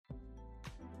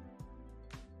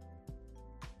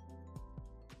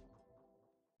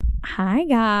Hi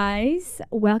guys,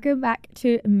 welcome back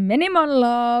to Mini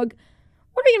Monologue.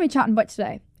 What are we going to be chatting about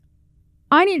today?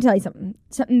 I need to tell you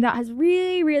something that has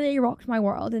really rocked my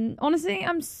world, and honestly,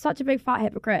 I'm such a big fat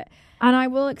hypocrite, and I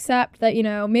will accept that,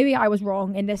 maybe I was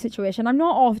wrong in this situation. I'm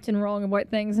not often wrong about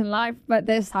things in life, but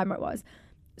this time I was.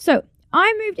 So,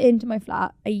 I moved into my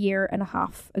flat a year and a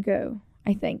half ago,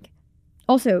 I think.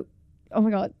 Also, oh my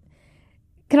god,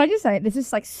 can I just say, this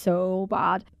is like so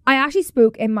bad. I actually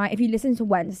spoke if you listen to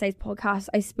Wednesday's podcast,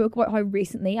 I spoke about how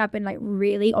recently I've been like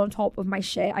really on top of my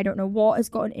shit. I don't know what has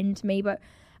gotten into me, but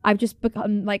I've just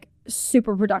become like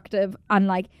super productive and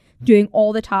like doing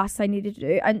all the tasks I needed to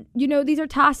do. And these are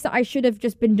tasks that I should have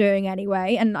just been doing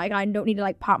anyway. And like, I don't need to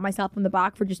like pat myself on the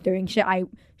back for just doing shit I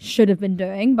should have been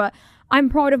doing. But I'm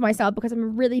proud of myself because I'm a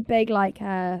really big like,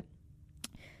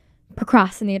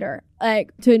 procrastinator,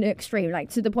 like to an extreme, like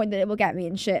to the point that it will get me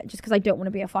in shit just because I don't want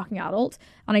to be a fucking adult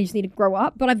and I just need to grow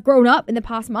up. But I've grown up in the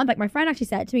past month. Like my friend actually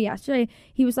said to me yesterday,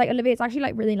 he was like, Olivia, it's actually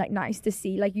like really like nice to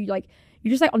see like you're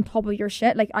just like on top of your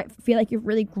shit. Like I feel like you've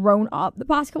really grown up the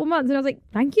past couple months. And I was like,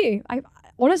 thank you. I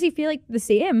honestly feel like the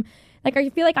same. Like I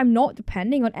feel like I'm not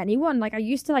depending on anyone. Like I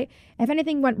used to, like, if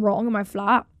anything went wrong in my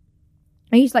flat,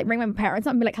 I used to like ring my parents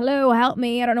up and be like, hello, help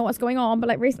me, I don't know what's going on. But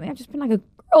like recently I've just been like a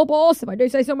girl boss, if I do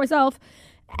say so myself.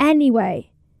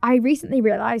 Anyway, I recently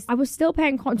realised I was still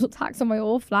paying council tax on my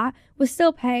old flat, was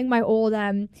still paying my old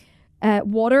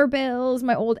water bills,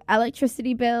 my old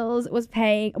electricity bills,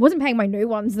 I wasn't paying my new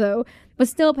ones though, but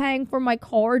still paying for my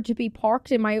car to be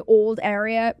parked in my old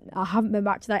area. I haven't been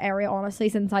back to that area honestly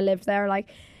since I lived there. Like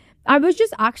I was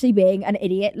just actually being an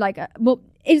idiot. Like, well,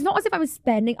 it's not as if I was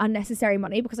spending unnecessary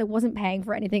money because I wasn't paying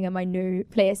for anything in my new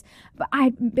place. But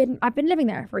I've been living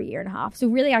there for a year and a half. So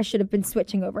really, I should have been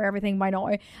switching over everything by now.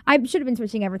 I should have been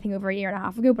switching everything over a year and a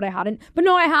half ago, but I hadn't. But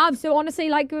no, I have. So honestly,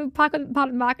 like, pat on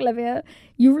the back, Olivia,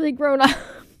 you've really grown up.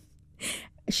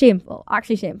 Shameful,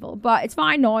 actually shameful. But it's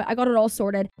fine now. I got it all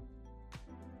sorted.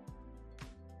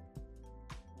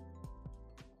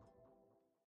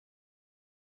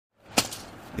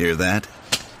 Hear that?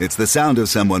 It's the sound of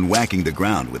someone whacking the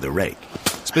ground with a rake.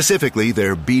 Specifically,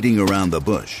 they're beating around the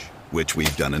bush, which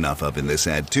we've done enough of in this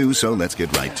ad too, so let's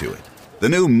get right to it. The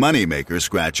new Money Maker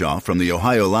scratch-off from the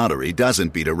Ohio Lottery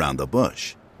doesn't beat around the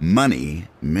bush. Money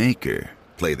Maker.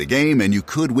 Play the game and you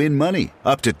could win money,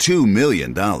 up to $2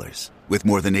 million. With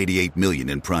more than $88 million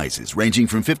in prizes, ranging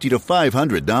from $50 to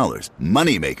 $500,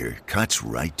 Money Maker cuts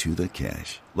right to the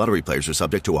cash. Lottery players are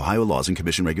subject to Ohio laws and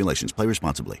commission regulations. Play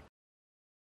responsibly.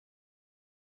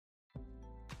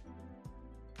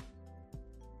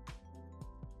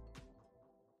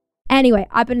 Anyway,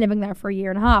 I've been living there for a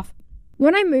year and a half.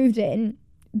 When I moved in,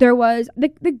 there was the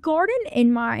garden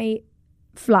in my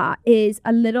flat is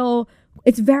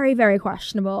it's very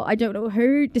questionable. I don't know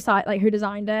who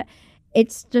designed it.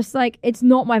 It's just like, it's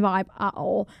not my vibe at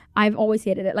all. I've always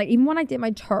hated it. Like even when I did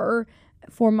my tour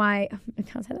for I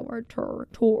can't say the word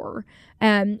tour.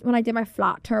 When I did my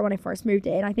flat tour when I first moved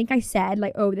in, I think I said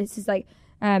like, oh, this is like,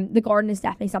 the garden is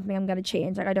definitely something I'm going to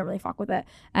change. Like I don't really fuck with it.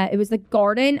 It was the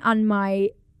garden and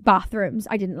my bathrooms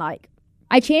I didn't like.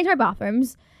 I changed my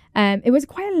bathrooms. It was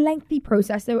quite a lengthy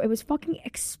process though. It was fucking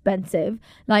expensive.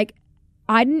 Like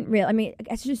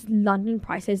it's just London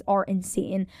prices are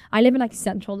insane. I live in like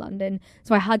central London,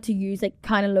 so I had to use like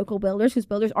kind of local builders because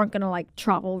builders aren't gonna like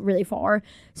travel really far.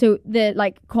 So the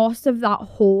like cost of that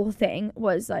whole thing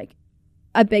was like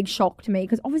a big shock to me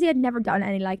because obviously I'd never done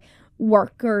any like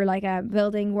work or like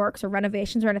building works or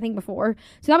renovations or anything before.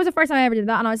 So that was the first time I ever did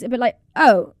that, and I was a bit like,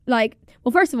 oh, like,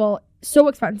 well, first of all, so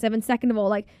expensive, and second of all,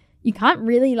 like, you can't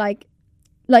really like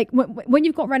when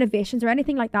you've got renovations or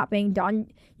anything like that being done,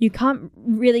 you can't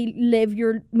really live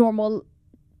your normal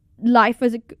life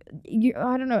as I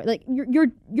don't know, like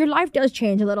your life does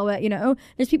change a little bit,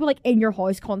 there's people like in your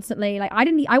house constantly. Like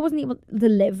I wasn't able to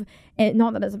live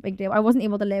not that it's a big deal, I wasn't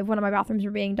able to live when my bathrooms were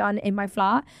being done in my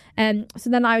flat, so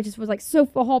then I just was like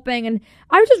sofa hopping and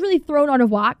I was just really thrown out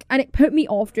of whack, and it put me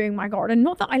off doing my garden.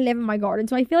 Not that I live in my garden,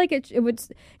 so I feel like it would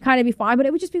kind of be fine, but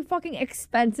it would just be fucking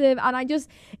expensive, and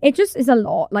it just is a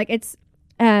lot. Like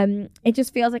it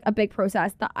just feels like a big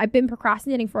process that I've been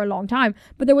procrastinating for a long time.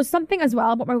 But there was something as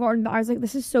well about my garden that I was like,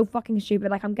 this is so fucking stupid,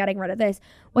 like I'm getting rid of this.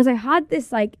 Was I had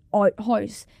this like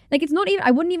outhouse, like it's not even, I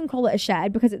wouldn't even call it a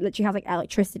shed because it literally has like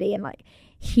electricity and like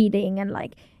heating and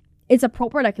like it's a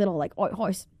proper like little like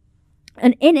outhouse,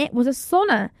 and in it was a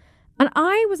sauna. And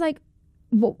I was like,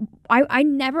 well, I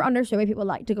never understood why people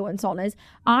like to go in saunas.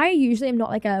 I usually am not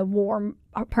like a warm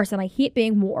person. I hate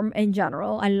being warm in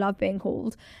general. I love being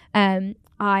cold.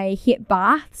 I hate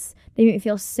baths. They make me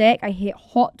feel sick. I hate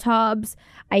hot tubs.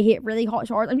 I hate really hot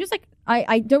showers. I'm just like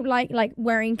I don't like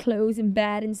wearing clothes in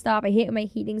bed and stuff. I hate when my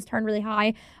heatings turn really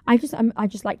high. I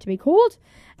just like to be cold.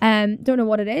 Don't know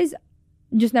what it is.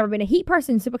 Just never been a heat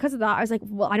person. So because of that, I was like,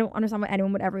 well, I don't understand why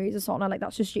anyone would ever use a sauna. Like,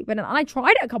 that's just stupid. And I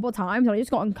tried it a couple of times and I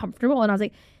just got uncomfortable. And I was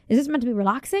like, is this meant to be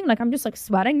relaxing? Like, I'm just like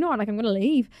sweating. No, like I'm going to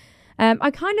leave.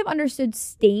 I kind of understood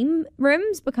steam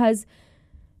rooms because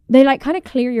they like kind of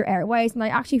clear your airways, and I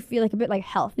actually feel like a bit like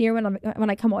healthier when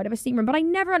I come out of a steam room. But I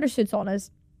never understood saunas.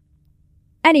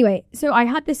 Anyway, so I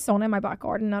had this sauna in my back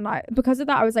garden, and because of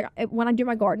that, I was like, when I do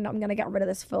my garden, I'm gonna get rid of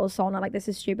this full sauna. Like, this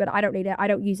is stupid. I don't need it. I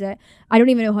don't use it. I don't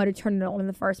even know how to turn it on in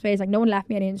the first place. Like, no one left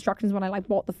me any instructions when I like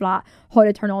bought the flat how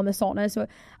to turn on the sauna. So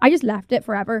I just left it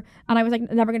forever, and I was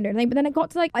like never gonna do anything. But then it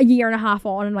got to like a year and a half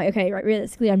on, and I'm like, okay, right,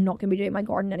 realistically, I'm not gonna be doing my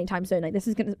garden anytime soon. Like, this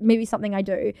is gonna maybe something I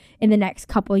do in the next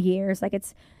couple of years. Like,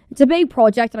 it's a big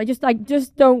project, and I just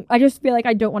feel like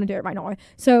I don't want to do it right now.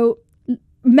 So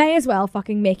may as well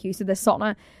fucking make use of this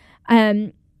sauna.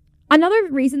 Another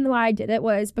reason why I did it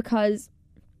was because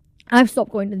I've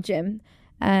stopped going to the gym.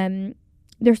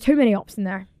 There's too many ops in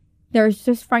there. There's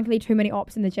just frankly too many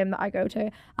ops in the gym that I go to.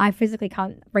 I physically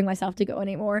can't bring myself to go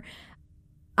anymore.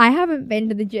 I haven't been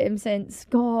to the gym since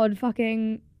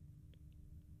fucking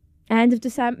end of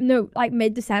December. No, like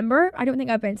mid-December. I don't think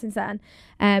I've been since then.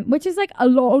 Which is like a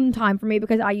long time for me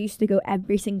because I used to go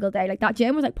every single day. Like, that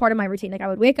gym was like part of my routine. Like, I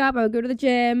would wake up, I would go to the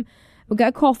gim, would get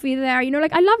a coffee there,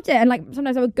 like I loved it. And like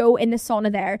sometimes I would go in the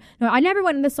sauna there. No, I never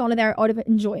went in the sauna there out of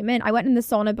enjoyment. I went in the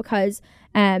sauna because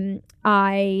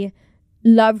I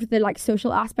loved the like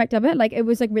social aspect of it. Like, it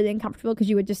was like really uncomfortable because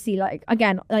you would just see like,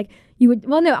 again, like you would,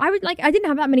 well no, I would like, I didn't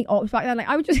have that many ops back then. Like,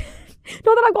 I would just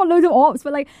not that I've got loads of ops,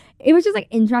 but like it was just like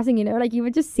interesting, like you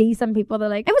would just see some people that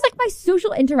like, it was like my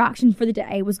social interaction for the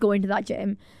day was going to that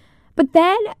gym. But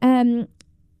then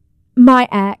my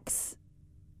ex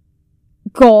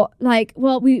got like,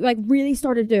 well, we like really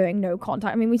started doing no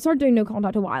contact. I mean, we started doing no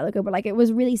contact a while ago, but like it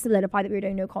was really solidified that we were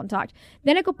doing no contact.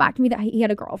 Then it got back to me that he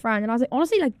had a girlfriend, and I was like,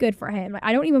 honestly, like, good for him. Like,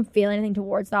 I don't even feel anything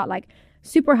towards that. Like,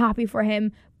 super happy for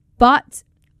him. But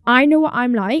I know what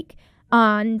I'm like,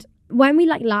 and when we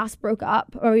like last broke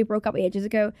up, or we broke up ages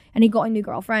ago, and he got a new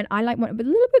girlfriend, I like went a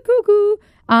little bit cuckoo,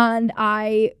 and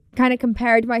I kind of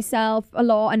compared myself a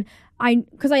lot, and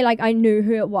because I knew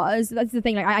who it was. That's the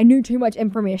thing. Like, I knew too much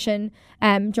information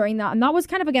during that, and that was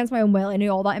kind of against my own will. I knew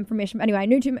all that information. But anyway, I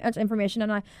knew too much information,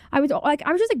 and I was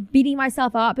just like beating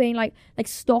myself up, being like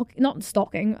not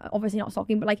stalking, obviously not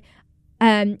stalking, but like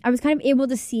I was kind of able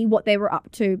to see what they were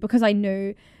up to because I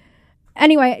knew.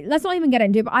 Anyway, let's not even get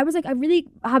into it, but I was like,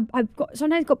 I've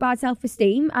sometimes got bad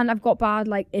self-esteem, and I've got bad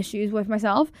like issues with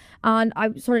myself, and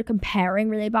I started comparing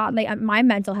really badly, and my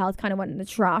mental health kind of went in the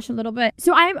trash a little bit.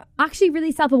 So I'm actually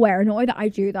really self-aware now that I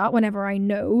do that whenever I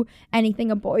know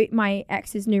anything about my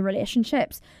ex's new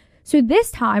relationships. So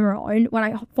this time around, when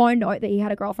I found out that he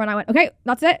had a girlfriend, I went, okay,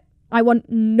 that's it. I want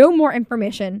no more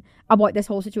information about this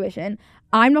whole situation.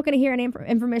 I'm not going to hear any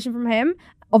information from him,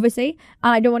 obviously,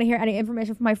 and I don't want to hear any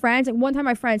information from my friends. Like, one time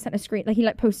my friend sent a screen, like he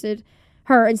like posted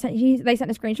her and they sent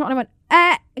a screenshot, and I went,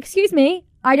 excuse me,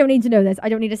 I don't need to know this. I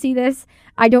don't need to see this.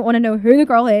 I don't want to know who the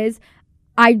girl is.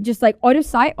 I just like, out of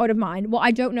sight, out of mind. What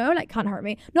I don't know, like, can't hurt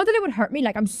me. Not that it would hurt me.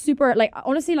 Like, I'm super, like,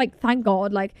 honestly, like, thank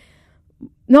God, like,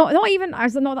 not even,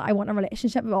 not that I want a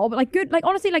relationship at all, but like, good, like,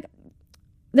 honestly, like,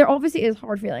 there obviously is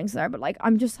hard feelings there, but like,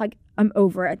 I'm just like, I'm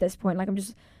over it at this point. Like, I'm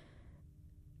just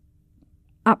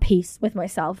at peace with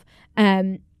myself.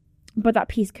 But that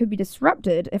peace could be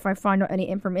disrupted if I find out any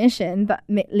information that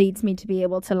leads me to be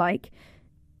able to like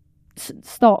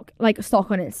stalk on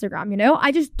Instagram,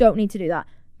 I just don't need to do that.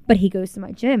 But he goes to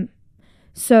my gym.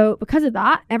 So because of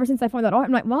that, ever since I found that out,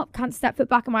 I'm like, well, can't step foot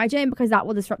back in my gym because that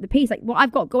will disrupt the peace. Like, what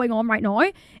I've got going on right now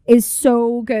is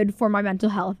so good for my mental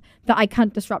health that I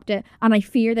can't disrupt it. And I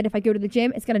fear that if I go to the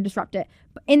gym, it's going to disrupt it.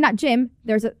 But in that gym,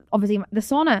 there's obviously the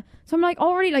sauna. So I'm like,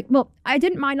 already like, well, I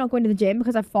didn't mind not going to the gym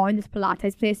because I found this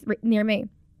Pilates place right near me.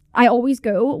 I always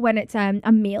go when it's a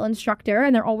male instructor,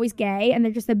 and they're always gay, and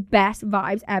they're just the best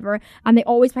vibes ever. And they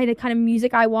always play the kind of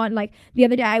music I want. Like, the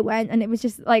other day I went, and it was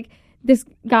just like this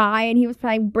guy, and he was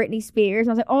playing Britney Spears,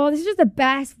 and I was like, oh, this is just the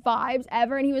best vibes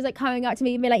ever. And he was like coming up to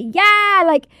me and being like, yeah,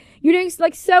 like, you're doing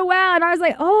like so well. And I was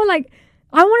like, oh, like,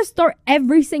 I want to start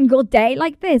every single day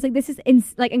like this. Like, this is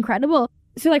like incredible.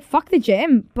 So like, fuck the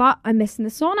gym, but I'm missing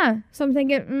the sauna. So I'm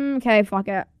thinking, okay, fuck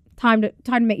it, time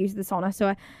to make use of the sauna.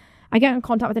 So I get in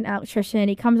contact with an electrician.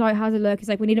 He comes out, has a look. He's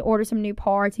like, we need to order some new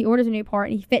parts. He orders a new part,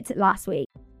 and he fits it last week.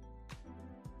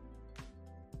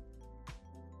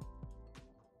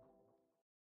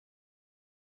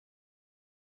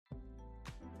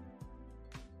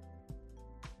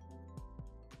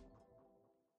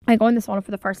 I go in the sauna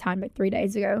for the first time like 3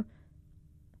 days ago.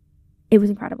 It was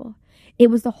incredible. It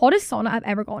was the hottest sauna I've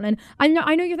ever gone in. I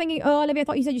know you're thinking, oh, Olivia, I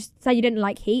thought you said you didn't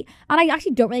like heat. And I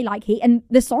actually don't really like heat. And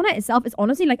the sauna itself is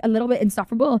honestly like a little bit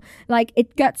insufferable. Like,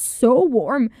 it gets so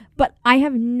warm. But I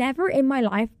have never in my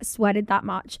life sweated that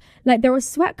much. Like, there was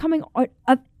sweat coming out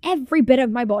of every bit of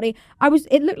my body.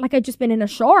 It looked like I'd just been in a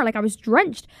shower. Like, I was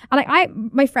drenched. And like,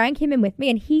 my friend came in with me,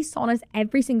 and he saunas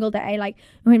every single day. Like,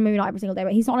 maybe not every single day,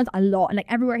 but he saunas a lot. And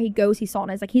like, everywhere he goes, he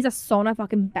saunas. Like, he's a sauna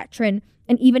fucking veteran.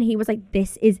 And even he was like,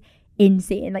 this is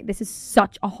insane. Like, this is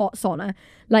such a hot sauna.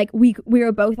 Like, we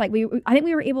were both like, I think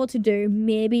we were able to do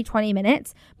maybe 20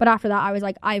 minutes, but after that I was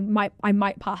like, I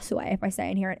might pass away if I stay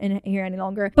in here any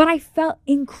longer. But I felt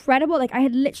incredible. Like, I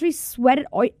had literally sweated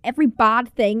out every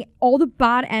bad thing, all the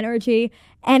bad energy,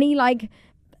 any like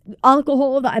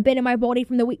alcohol that had been in my body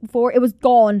from the week before. It was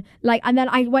gone. Like, and then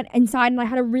I went inside and I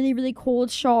had a really, really cold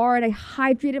shower, and I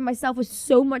hydrated myself with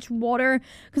so much water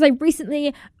because I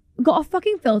recently got a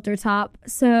fucking filter tap.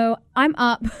 So I'm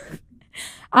up.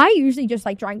 I usually just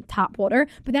like drank tap water,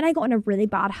 but then I got in a really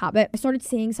bad habit. I started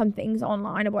seeing some things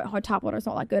online about how tap water is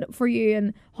not that good for you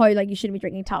and how like you shouldn't be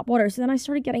drinking tap water. So then I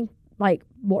started getting like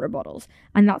water bottles,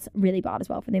 and that's really bad as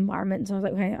well for the environment. So I was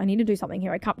like, okay, I need to do something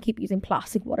here. I can't keep using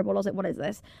plastic water bottles. Like, what is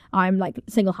this? I'm like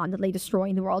single-handedly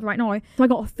destroying the world right now. So I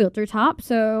got a filter tap.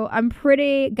 So I'm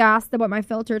pretty gassed about my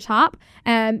filter tap.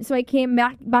 So I came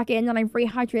back in and I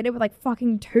rehydrated with like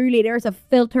fucking 2 liters of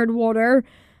filtered water,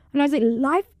 and I was like,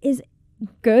 life is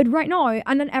good right now.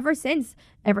 And then ever since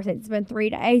it's been 3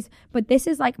 days, but this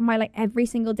is like my like every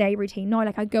single day routine now.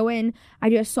 Like, I go in, I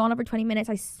do a sauna for 20 minutes,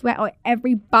 I sweat out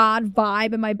every bad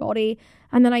vibe in my body,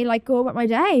 and then I like go about my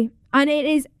day, and it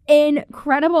is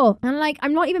incredible. And like,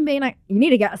 I'm not even being like, you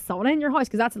need to get a sauna in your house,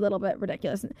 because that's a little bit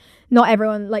ridiculous. Not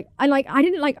everyone like, I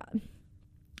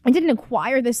didn't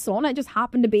acquire this sauna. It just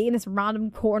happened to be in this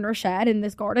random corner shed in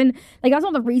this garden. Like, that's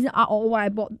not the reason at all why I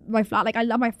bought my flat. Like, I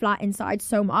love my flat inside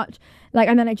so much. Like,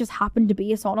 and then it just happened to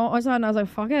be a sauna outside, and I was like,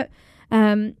 fuck it.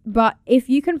 But if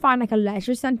you can find like a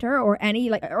leisure center or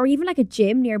any like, or even like a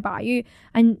gym nearby you,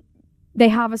 and they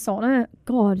have a sauna,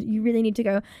 God, you really need to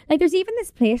go. Like, there's even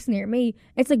this place near me.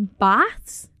 It's like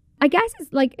baths. I guess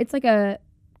it's like a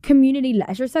community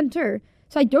leisure center.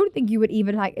 So I don't think you would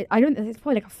even like, it's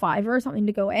probably like a $5 or something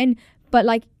to go in. But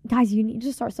like, guys, you need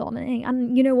to start saunaing.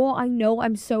 And you know what? I know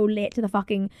I'm so late to the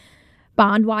fucking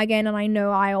bandwagon, and I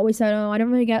know I always say, oh, I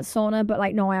don't really get sauna, but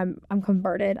like, no, I'm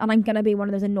converted, and I'm gonna be one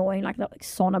of those annoying like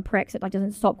sauna pricks that like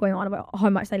doesn't stop going on about how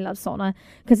much I love sauna,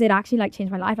 because it actually like changed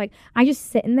my life. Like, I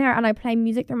just sit in there and I play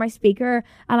music through my speaker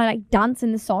and I like dance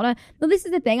in the sauna. Now, this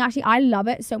is the thing, actually, I love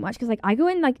it so much because like I go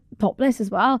in like topless as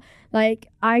well. Like,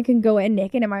 I can go in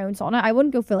naked in my own sauna. I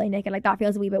wouldn't go fully naked. Like, that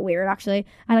feels a wee bit weird, actually.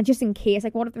 And just in case,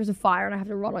 like, what if there's a fire and I have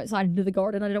to run outside into the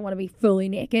garden? I don't want to be fully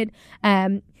naked.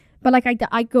 But like,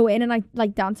 I go in and I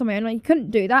like dance on my own. Like, you couldn't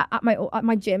do that at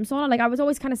my gym sauna. Like, I was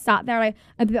always kind of sat there like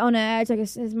a bit on edge. Like,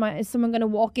 is someone gonna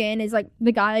walk in? Is like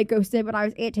the guy I ghosted when I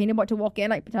was 18 about to walk in,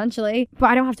 like, potentially?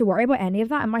 But I don't have to worry about any of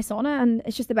that in my sauna, and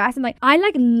it's just the best. And like, I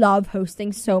like love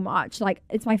hosting so much. Like,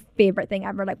 it's my favorite thing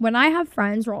ever. Like, when I have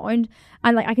friends around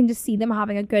and like I can just see them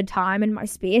having a good time in my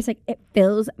space, like, it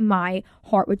fills my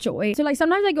heart with joy. So like,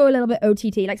 sometimes I go a little bit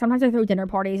OTT. Like, sometimes I throw dinner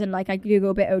parties and like I do go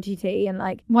a bit OTT. And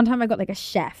like, one time I got like a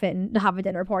chef in to have a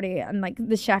dinner party, and like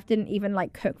the chef didn't even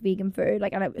like cook vegan food.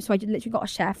 Like, so I literally got a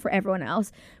chef for everyone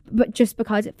else, but just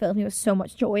because it filled me with so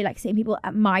much joy, like seeing people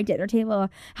at my dinner table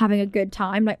having a good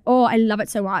time. Like, oh, I love it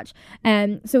so much.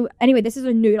 So anyway, this is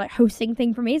a new like hosting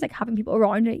thing for me. It's like having people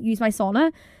around to use my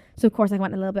sauna. So of course I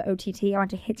went a little bit OTT. I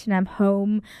went to H&M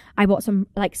Home. I bought some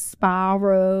like spa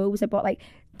robes. I bought like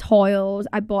toils.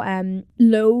 I bought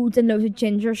loads and loads of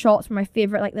ginger shots from my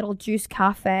favorite like little juice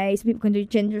cafe, so people can do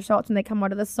ginger shots when they come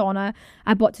out of the sauna.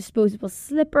 I bought disposable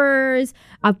slippers.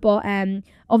 I bought I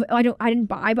didn't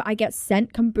buy, but I get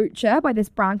sent kombucha by this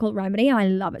brand called Remedy, and I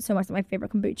love it so much. It's my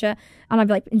favorite kombucha, and I've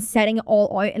like been setting it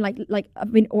all out, and like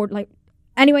I've been ordered like.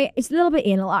 Anyway, it's a little bit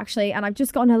anal actually, and I've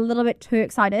just gotten a little bit too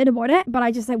excited about it. But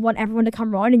I just like want everyone to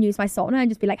come around and use my sauna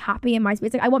and just be like happy in my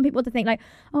space. Like, I want people to think like,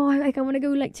 oh, I want to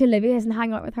go like to Olivia's and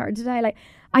hang out with her today. Like,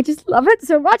 I just love it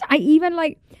so much. I even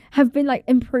like have been like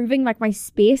improving like my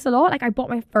space a lot. Like, I bought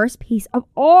my first piece of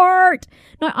art.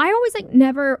 Now, I always like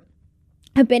never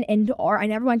have been into art. I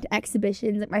never went to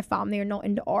exhibitions. Like, my family are not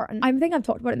into art, and I think I've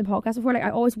talked about it in the podcast before. Like, I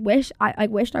always wished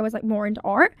I was like more into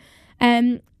art.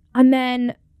 And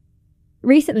then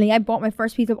recently I bought my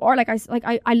first piece of art.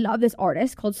 I love this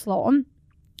artist called Sloan.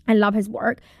 I love his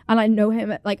work, and I know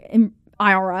him like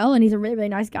IRL, and he's a really, really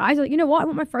nice guy. So like, you know what? I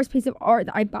want my first piece of art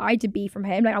that I buy to be from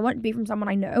him. Like, I want it to be from someone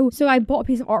I know. So I bought a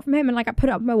piece of art from him, and like I put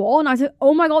it up on my wall, and I was like,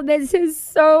 oh my God, this is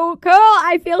so cool.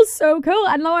 I feel so cool.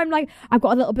 And now I'm like, I've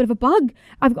got a little bit of a bug.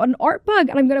 I've got an art bug,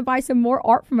 and I'm going to buy some more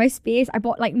art for my space. I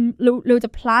bought like loads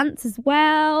of plants as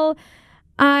well.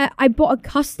 I bought a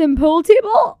custom pool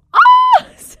table.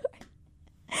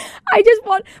 I just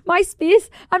want my space.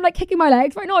 I'm like kicking my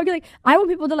legs right now. I want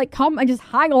people to like come and just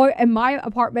hang out in my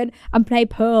apartment and play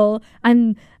pool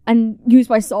and use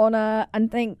my sauna and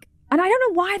think. And I don't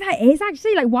know why that is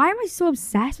actually. Like, why am I so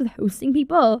obsessed with hosting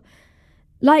people?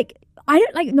 Like, I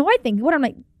don't like. No, I think what I'm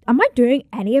like. Am I doing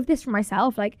any of this for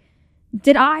myself? Like,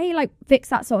 did I like fix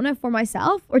that sauna for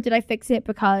myself, or did I fix it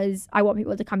because I want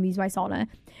people to come use my sauna?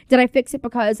 Did I fix it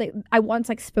because like I once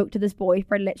like spoke to this boy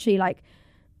for literally like,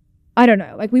 I don't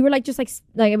know, like we were like just like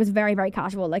it was very, very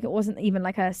casual. Like it wasn't even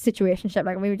like a situationship.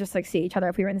 Like we would just like see each other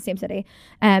if we were in the same city.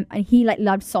 And he like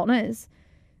loved saunas.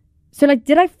 So like,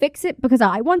 did I fix it because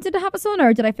I wanted to have a sauna,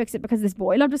 or did I fix it because this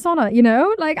boy loved a sauna? You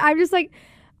know, like I'm just like,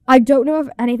 I don't know if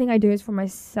anything I do is for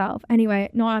myself. Anyway,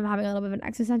 now I'm having a little bit of an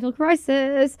existential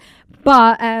crisis.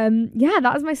 But yeah,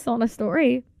 that was my sauna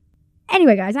story.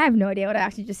 Anyway, guys, I have no idea what I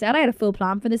actually just said. I had a full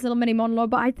plan for this little mini monologue,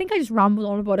 but I think I just rambled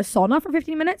on about a sauna for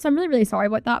 15 minutes. So I'm really, really sorry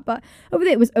about that. But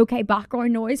hopefully it was okay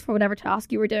background noise for whatever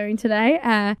task you were doing today.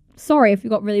 Sorry if you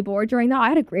got really bored during that. I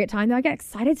had a great time though. I get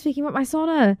excited speaking about my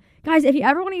sauna. Guys, if you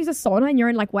ever want to use a sauna and you're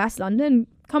in like West London,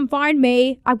 come find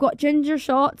me. I've got ginger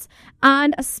shots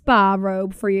and a spa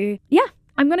robe for you. Yeah,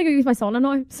 I'm going to go use my sauna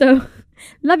now. So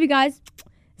love you guys.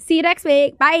 See you next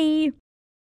week. Bye.